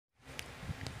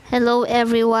Hello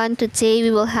everyone, today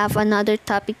we will have another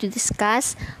topic to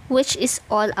discuss, which is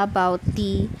all about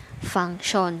the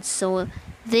functions. So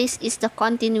this is the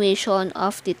continuation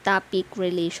of the topic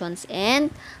relations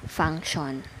and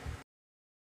function.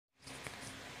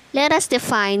 Let us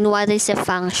define what is a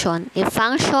function. A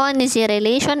function is a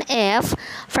relation f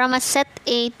from a set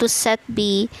A to set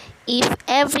B if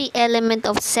every element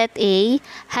of set A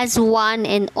has one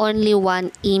and only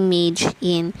one image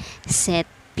in set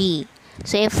B.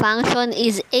 So a function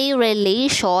is a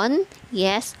relation,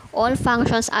 yes, all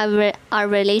functions are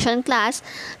relation class,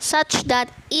 such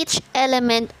that each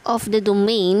element of the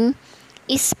domain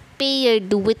is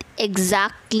paired with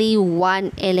exactly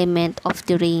one element of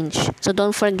the range. So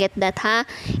don't forget that,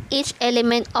 each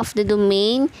element of the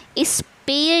domain is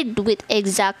paired with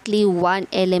exactly one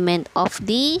element of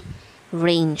the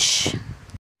range.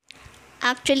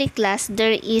 Actually, class,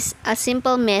 there is a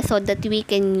simple method that we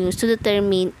can use to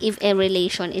determine if a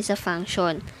relation is a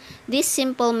function. This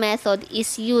simple method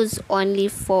is used only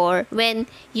for when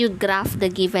you graph the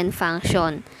given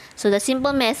function. So the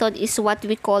simple method is what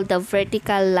we call the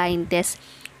vertical line test,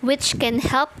 which can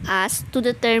help us to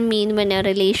determine when a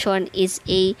relation is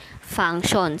a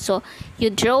function. So you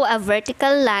draw a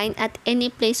vertical line at any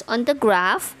place on the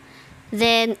graph.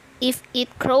 Then, if it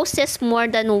crosses more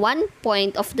than one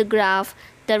point of the graph,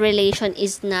 the relation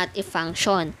is not a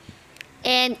function.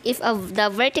 And if the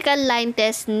vertical line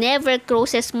test never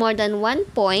crosses more than one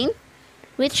point,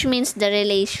 which means the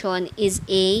relation is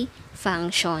a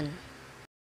function.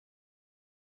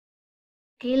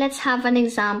 Okay, let's have an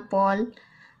example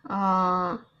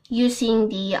using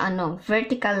the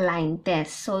vertical line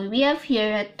test. So we have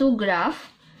here two graphs.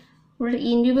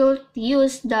 Wherein we will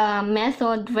use the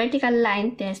method vertical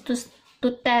line test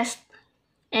to test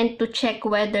and to check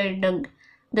whether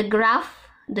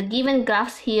the given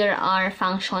graphs here are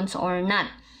functions or not.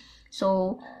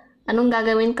 So, anong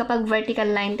gagawin kapag vertical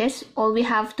line test? All we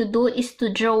have to do is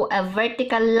to draw a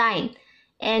vertical line.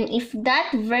 And if that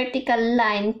vertical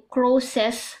line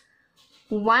crosses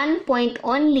one point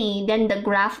only, then the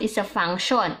graph is a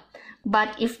function.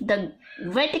 But if the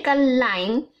vertical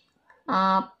line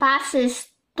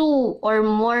passes two or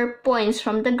more points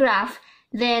from the graph,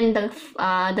 then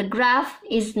the graph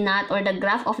is not, or the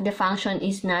graph of the function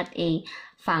is not a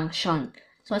function.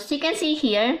 So as you can see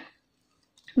here,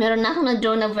 meron na akong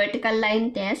na-draw na vertical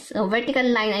line test, vertical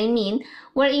line I mean,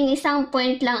 wherein isang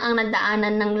point lang ang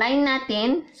nadaanan ng line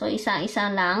natin. So isa-isa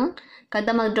lang.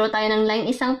 Kada mag-draw tayo ng line,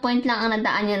 isang point lang ang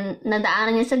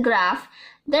nadaanan niya sa graph.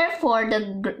 Therefore,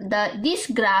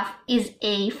 this graph is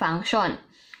a function.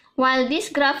 While this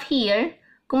graph here,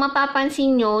 kung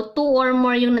mapapansin nyo, 2 or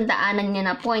more yung nadaanan niya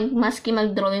na point, maski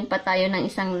mag-drawing pa tayo ng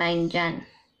isang line dyan.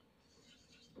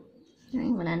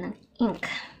 Ay, wala nang ink.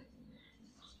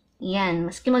 Yan,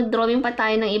 maski mag-drawing pa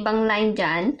tayo ng ibang line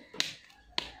dyan,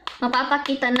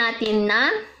 mapapakita natin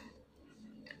na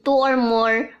 2 or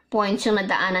more points yung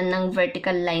nadaanan ng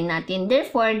vertical line natin.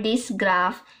 Therefore, this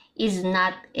graph is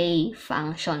not a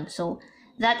function. So,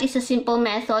 that is a simple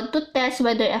method to test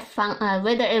whether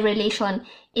a relation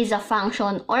is a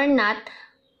function or not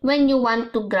when you want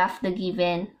to graph the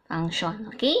given function.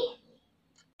 Okay?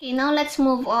 Okay, now let's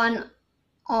move on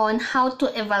how to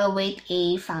evaluate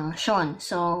a function.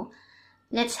 So,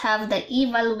 let's have the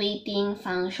evaluating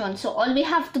function. So, all we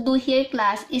have to do here,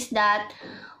 class, is that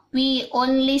we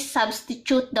only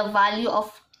substitute the value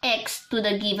of x to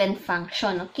the given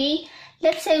function. Okay?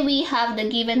 Let's say we have the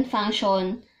given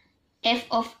function f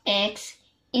of x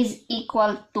is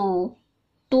equal to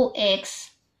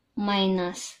 2x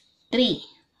minus 3.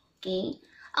 Okay?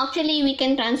 Actually, we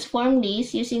can transform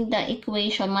this using the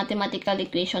equation, mathematical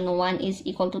equation 1 is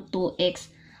equal to 2x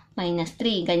minus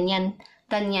 3.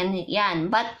 Ganyan yan.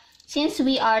 But since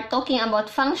we are talking about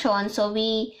function, so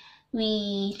we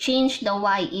change the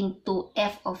y into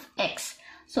f of x.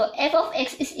 So f of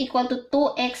x is equal to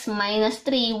 2x minus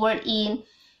 3, wherein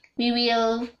we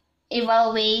will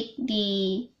evaluate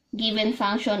the given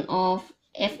function of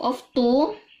f of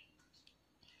 2,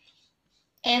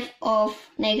 f of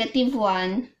negative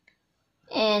 1,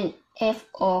 and f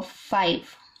of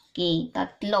 5. Okay,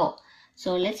 tatlo.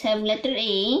 So, let's have letter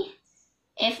A,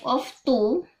 f of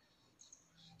 2.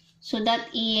 So,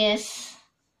 that is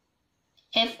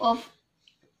f of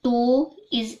 2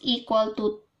 is equal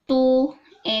to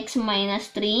 2x minus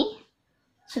 3.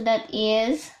 So, that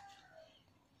is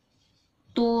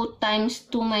 2 times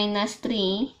 2 minus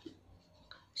 3.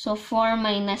 So, 4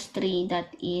 minus 3, that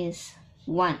is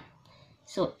 1.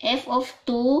 So, f of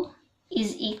 2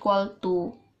 is equal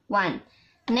to 1.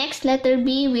 Next, letter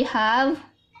B, we have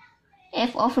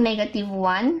f of negative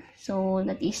 1. So,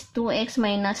 that is 2x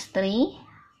minus 3.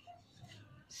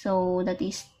 So that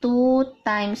is 2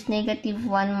 times negative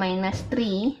 1 minus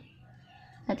 3.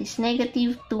 That is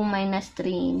negative 2 minus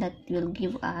 3. That will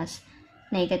give us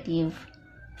negative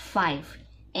 5.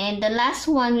 And the last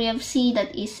one we have C,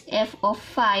 that is f of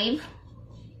 5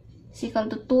 is equal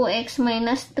to 2x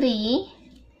minus 3.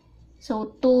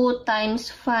 So 2 times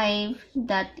 5,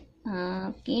 that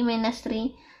minus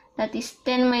 3, that is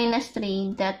 10 minus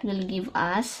 3, that will give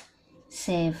us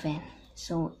 7.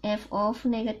 So f of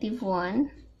negative 1,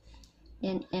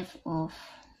 then f of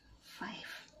 5.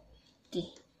 Okay.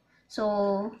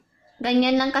 So,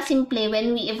 ganyan lang kasimple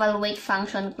when we evaluate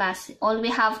function class. All we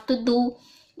have to do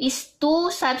is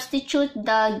to substitute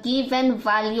the given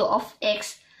value of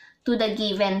x to the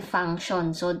given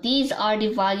function. So, these are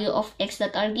the value of x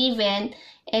that are given,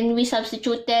 and we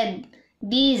substituted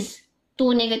these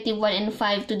 2, negative 1, and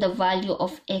 5 to the value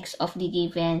of x of the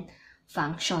given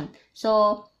function.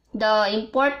 So, the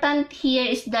important here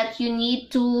is that you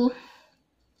need to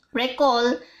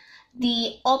recall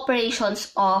the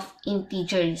operations of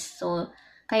integers. So,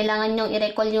 kailangan nyong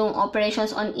i-recall yung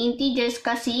operations on integers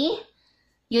kasi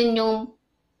yun yung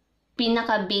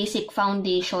pinaka-basic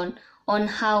foundation on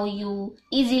how you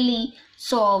easily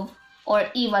solve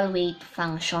or evaluate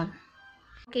function.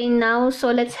 Okay, now, so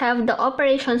let's have the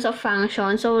operations of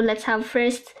function. So, let's have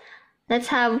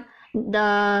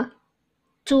the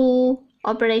two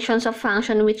operations of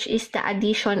function, which is the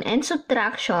addition and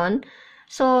subtraction.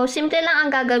 So, simple lang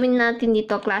ang gagawin natin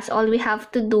dito, class. All we have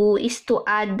to do is to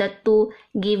add the two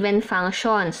given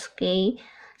functions, okay?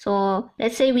 So,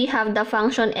 let's say we have the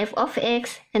function f of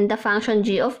x and the function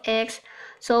g of x.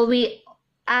 So, we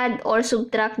add or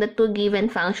subtract the two given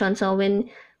functions. So,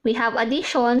 when we have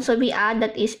addition, so we add,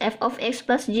 that is f of x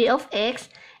plus g of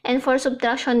x. And for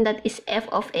subtraction, that is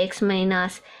f of x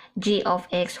minus g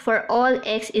of x. For all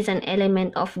x is an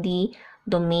element of the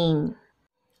domain.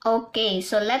 Okay,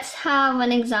 so let's have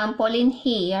an example in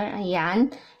here. Ayan.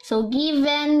 So,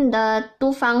 given the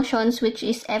two functions, which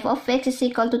is f of x is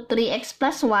equal to 3x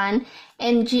plus 1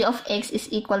 and g of x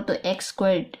is equal to x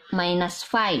squared minus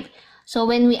 5. So,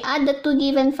 when we add the two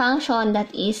given function, that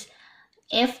is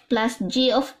f plus g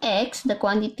of x, the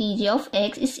quantity g of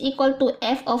x is equal to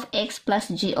f of x plus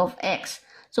g of x.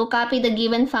 So, copy the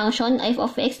given function, f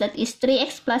of x, that is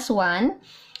 3x plus 1.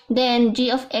 Then, g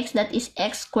of x, that is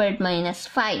x squared minus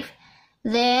 5.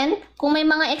 Then, kung may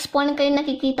mga exponent kayo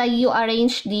nakikita, you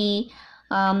arrange the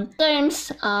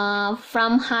terms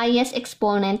from highest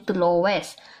exponent to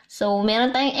lowest. So,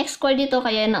 meron tayong x squared dito,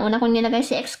 kaya nauna kong nilagay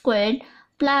si x squared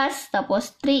plus,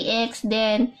 tapos 3x,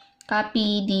 then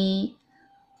copy the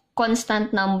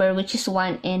constant number, which is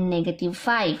 1 and negative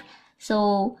 5.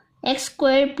 So, x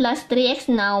squared plus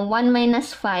 3x now, 1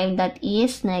 minus 5, that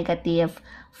is negative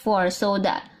 4. So,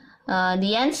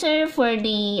 the answer for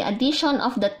the addition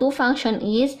of the two function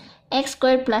is x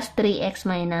squared plus 3x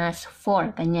minus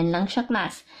 4. Ganyan lang siya,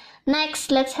 class. Next,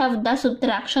 let's have the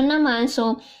subtraction naman.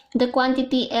 So, the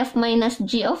quantity f minus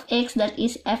g of x, that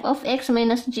is f of x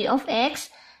minus g of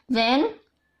x. Then,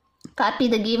 copy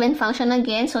the given function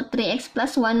again. So, 3x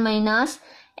plus 1 minus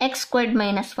x squared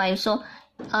minus 5. So,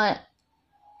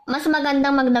 mas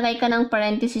magandang maglagay ka ng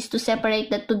parenthesis to separate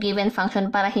the two given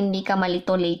function para hindi ka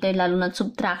malito later, lalo na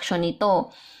subtraction ito.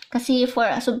 Kasi for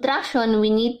subtraction, we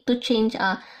need to change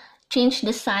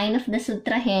the sign of the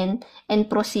subtrahend and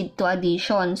proceed to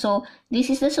addition. So,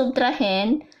 this is the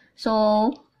subtrahend.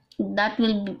 So, that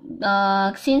will be,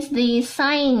 since the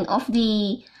sign of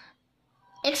the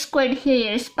x squared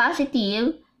here is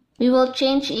positive, we will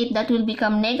change it, that will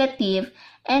become negative.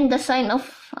 And the sign of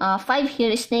 5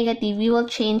 here is negative, we will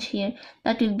change here,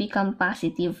 that will become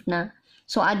positive na.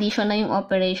 So, addition na yung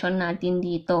operation natin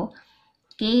dito.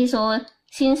 Okay, so,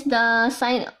 since the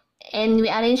sign, and we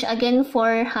arrange again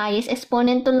for highest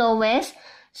exponent to lowest,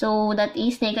 so, that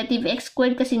is negative x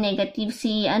squared kasi negative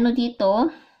si, dito,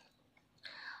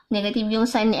 negative yung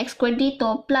sign ni x squared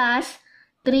dito, plus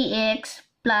 3x,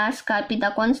 plus, copy the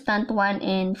constant 1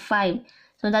 and 5.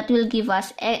 So, that will give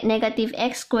us negative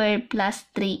x squared plus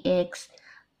 3x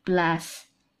plus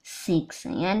 6.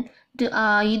 Ayan.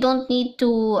 You don't need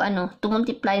to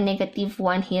multiply negative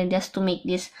 1 here just to make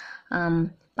this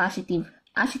positive.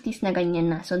 As it is na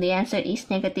ganyan na. So, the answer is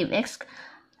negative x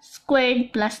squared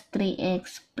plus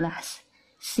 3x plus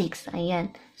 6.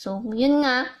 Ayan. So, yun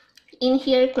nga. In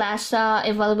here, class,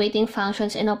 evaluating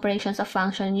functions and operations of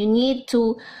function, you need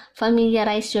to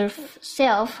familiarize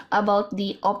yourself about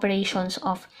the operations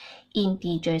of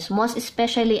integers. Most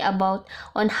especially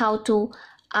on how to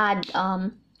add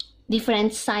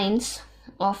different signs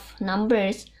of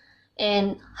numbers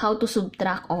and how to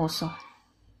subtract also.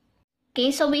 Okay,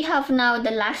 so we have now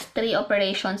the last three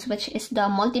operations, which is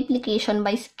the multiplication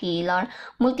by scalar,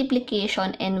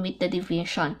 multiplication, and with the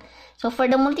division. So for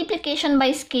the multiplication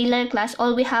by scalar class,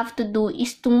 all we have to do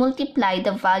is to multiply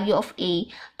the value of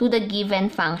a to the given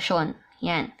function.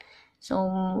 Yan. So,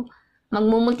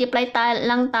 magmumultiply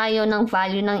lang tayo ng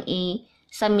value ng a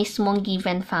sa mismong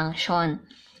given function.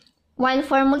 While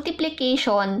for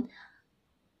multiplication,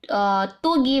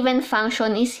 two given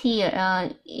function is here.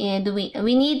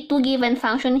 We need two given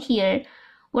function here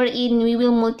wherein we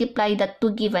will multiply the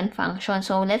two given function.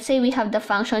 So let's say we have the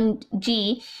function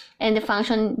g and the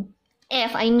function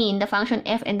f, the function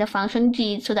f and the function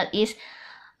g. So that is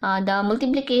the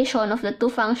multiplication of the two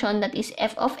function, that is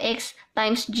f of x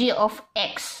times g of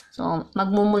x. So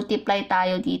magmumultiply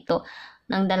tayo dito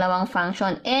ng dalawang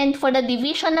function. And for the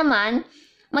division naman,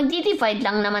 magdi-divide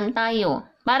lang naman tayo.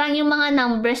 Parang yung mga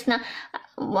numbers na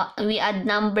we add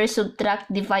numbers, subtract,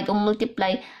 divide, o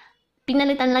multiply,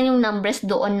 pinalitan lang yung numbers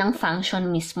doon ng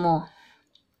function mismo.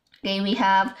 Okay, we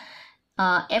have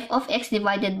f of x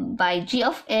divided by g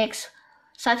of x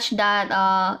such that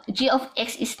g of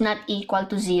x is not equal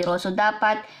to 0. So,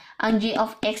 dapat ang g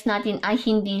of x natin ay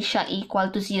hindi siya equal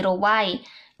to 0. Why?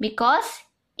 Because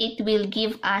it will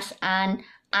give us an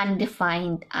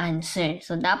undefined answer.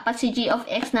 So, dapat si g of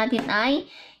x natin ay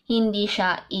hindi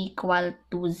siya equal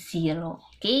to 0.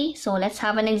 Okay, so let's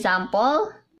have an example.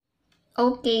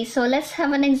 Okay, so let's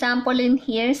have an example in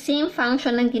here. Same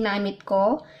function ang ginamit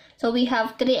ko. So we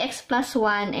have 3x plus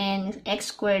 1 and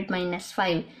x squared minus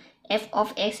 5. F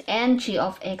of x and g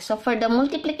of x. So for the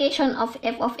multiplication of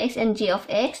f of x and g of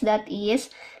x, that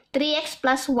is 3x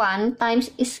plus 1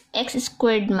 times x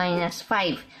squared minus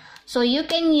 5. So you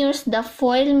can use the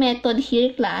FOIL method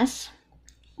here, class,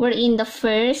 wherein the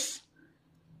first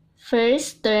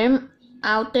term,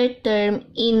 outer term,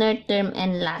 inner term,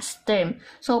 and last term.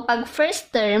 So, pag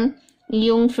first term,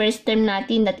 yung first term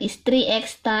natin, that is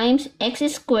 3x times x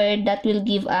squared, that will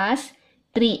give us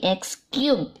 3x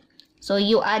cubed. So,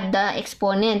 you add the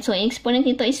exponent. So, exponent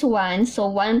nito is 1.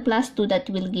 So, 1 plus 2, that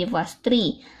will give us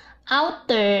 3.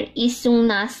 Outer is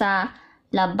yung nasa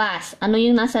labas. Ano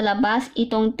yung nasa labas?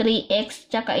 Itong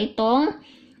 3x, tsaka itong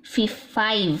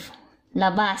 5.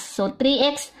 Labas. So,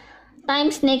 3x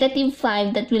times negative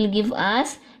 5, that will give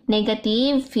us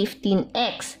negative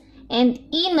 15x. And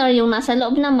inner, yung nasa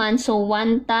loob naman, so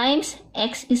 1 times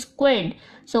x squared.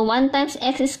 So 1 times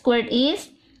x squared is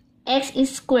x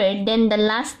squared. Then the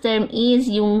last term is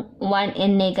yung 1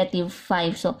 and negative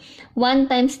 5. So 1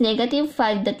 times negative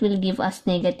 5, that will give us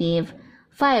negative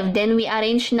 5. Then we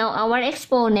arrange now our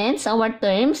exponents, our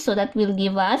terms. So that will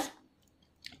give us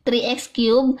 3x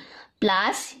cubed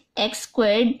plus x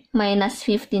squared minus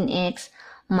 15x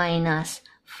minus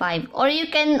 5. Or you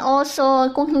can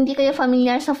also, kung hindi kayo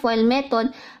familiar sa FOIL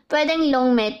method, pwedeng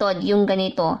long method, yung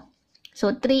ganito.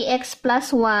 So, 3x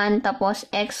plus 1 tapos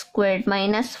x squared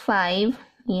minus 5.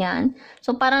 Yan.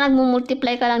 So, parang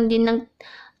nagmumultiply ka lang din ng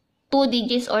 2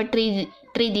 digits or 3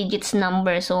 digits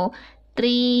number. So,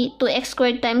 2x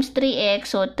squared times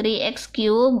 3x. So, 3x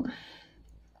cubed.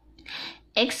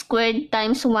 X squared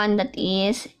times 1, that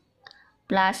is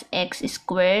plus x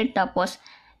squared, tapos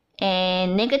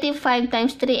negative 5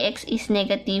 times 3x is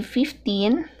negative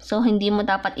 15. So, hindi mo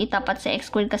dapat itapat sa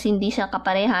x squared kasi hindi siya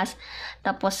kaparehas.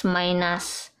 Tapos,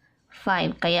 minus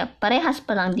 5. Kaya, parehas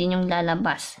pa lang din yung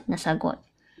lalabas na sagot.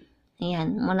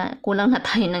 Ayan. Kulang na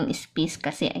tayo ng space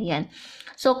kasi, ayan.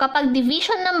 So, kapag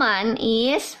division naman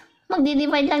is,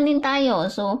 magdi-divide lang din tayo.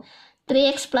 So,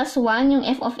 3x plus 1, yung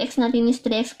f of x natin is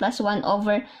 3x plus 1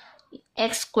 over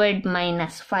x squared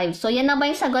minus 5. So, yan na ba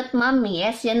yung sagot, ma'am?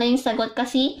 Yes, yan na yung sagot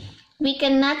kasi we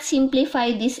cannot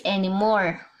simplify this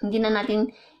anymore. Hindi na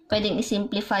natin pwedeng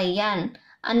i-simplify yan.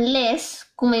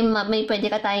 Unless, kung may pwede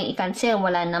ka tayong i-cancel,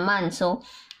 wala naman. So,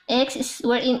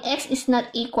 wherein x is not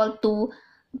equal to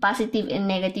positive and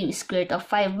negative square root of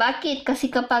 5. Bakit? Kasi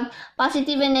kapag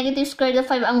positive and negative square root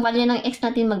of 5 ang value ng x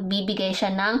natin, magbibigay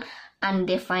siya ng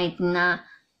undefined na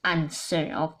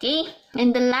answer. Okay?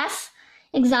 And the last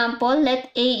example, let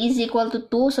a is equal to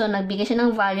 2. So, nagbigay siya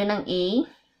ng value ng a.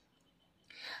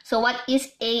 So, what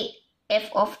is a f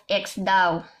of x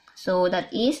daw? So, that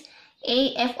is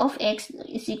a f of x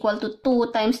is equal to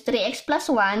 2 times 3x plus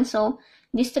 1. So,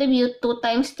 distribute 2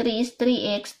 times 3 is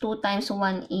 3x. 2 times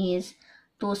 1 is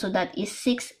 2. So, that is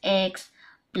 6x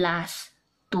plus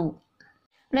 2.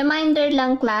 Reminder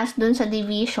lang, class, dun sa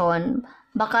division.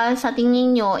 Baka sa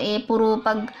tingin nyo, puro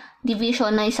pag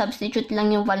division na i-substitute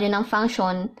lang yung value ng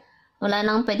function, wala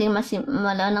nang pwedeng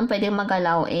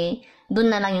magalaw, dun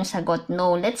na lang yung sagot.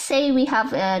 No. Let's say we have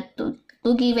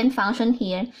two given function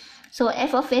here. So,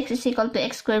 f of x is equal to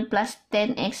x squared plus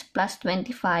 10x plus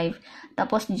 25.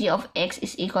 Tapos, g of x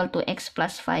is equal to x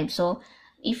plus 5. So,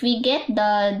 if we get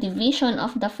the division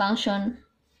of the function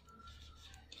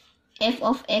f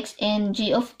of x and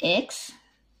g of x,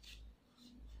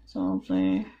 so,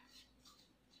 over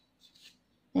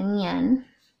ganyan.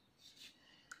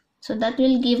 So, that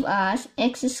will give us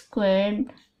x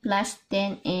squared plus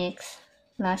 10x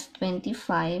plus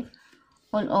 25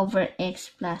 all over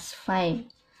x plus 5.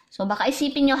 So, baka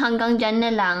isipin nyo hanggang dyan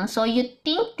na lang. So, you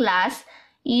think, class,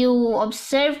 you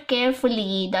observe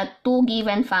carefully the two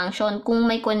given function kung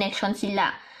may connection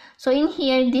sila. So, in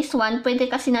here, this one, pwede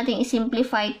kasi natin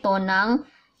isimplify to ng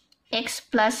x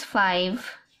plus 5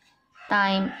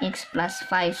 times x plus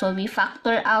 5. So, we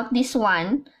factor out this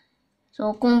one.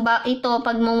 So, kung ba ito,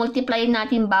 pag multiply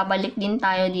natin, babalik din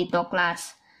tayo dito,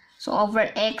 class. So,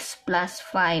 over x plus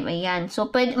 5. Ayan. So,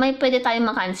 pwede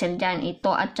tayong makancel dyan.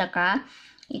 Ito at saka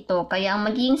ito. Kaya, ang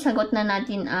magiging sagot na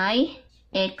natin ay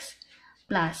x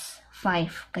plus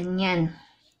 5. Ganyan.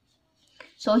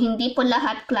 So, hindi po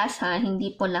lahat, class, ha?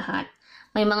 Hindi po lahat.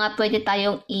 May mga pwede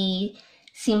tayong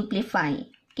i-simplify.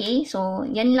 Okay? So,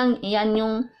 yan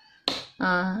yung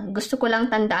gusto ko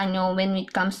lang tandaan nyo when it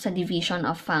comes to division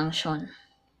of function.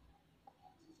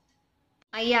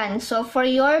 Ayan, so for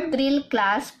your drill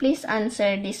class, please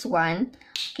answer this one.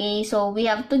 Okay, so we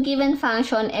have two given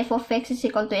function, f of x is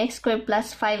equal to x squared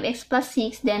plus 5x plus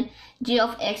 6, then g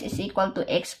of x is equal to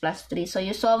x plus 3. So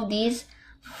you solve these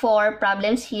four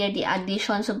problems here, the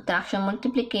addition, subtraction,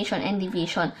 multiplication, and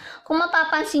division. Kung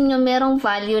mapapansin nyo, merong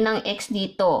value ng x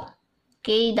dito.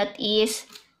 Okay, that is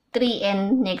 3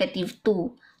 and negative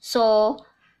 2. So,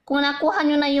 kung nakuha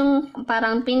nyo na yung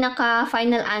parang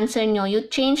pinaka-final answer nyo, you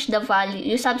change the value,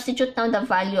 you substitute now the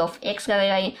value of x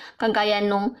kagaya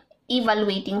nung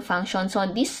evaluating function. So,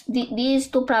 these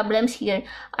two problems here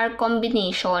are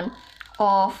combination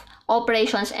of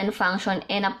operations and function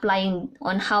and applying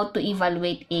on how to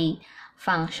evaluate a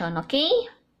function. Okay?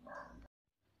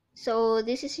 So,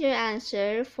 this is your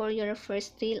answer for your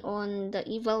first drill on the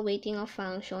evaluating of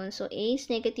functions. So, A is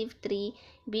negative 3,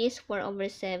 B is 4 over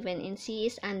 7, and C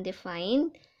is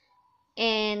undefined.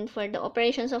 And for the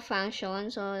operations of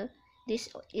functions, so this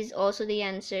is also the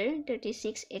answer,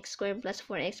 36x squared plus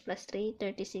 4x plus 3,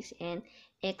 36 and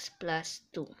x plus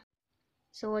 2.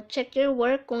 So, check your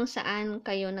work kung saan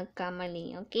kayo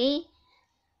nagkamali, okay?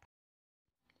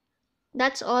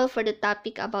 That's all for the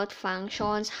topic about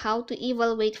functions, how to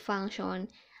evaluate function,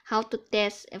 how to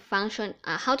test a function,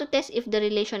 how to test if the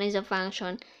relation is a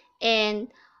function,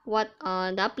 and what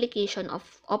the application of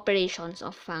operations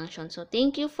of functions. So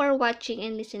thank you for watching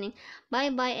and listening.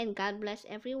 Bye bye and God bless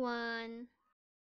everyone.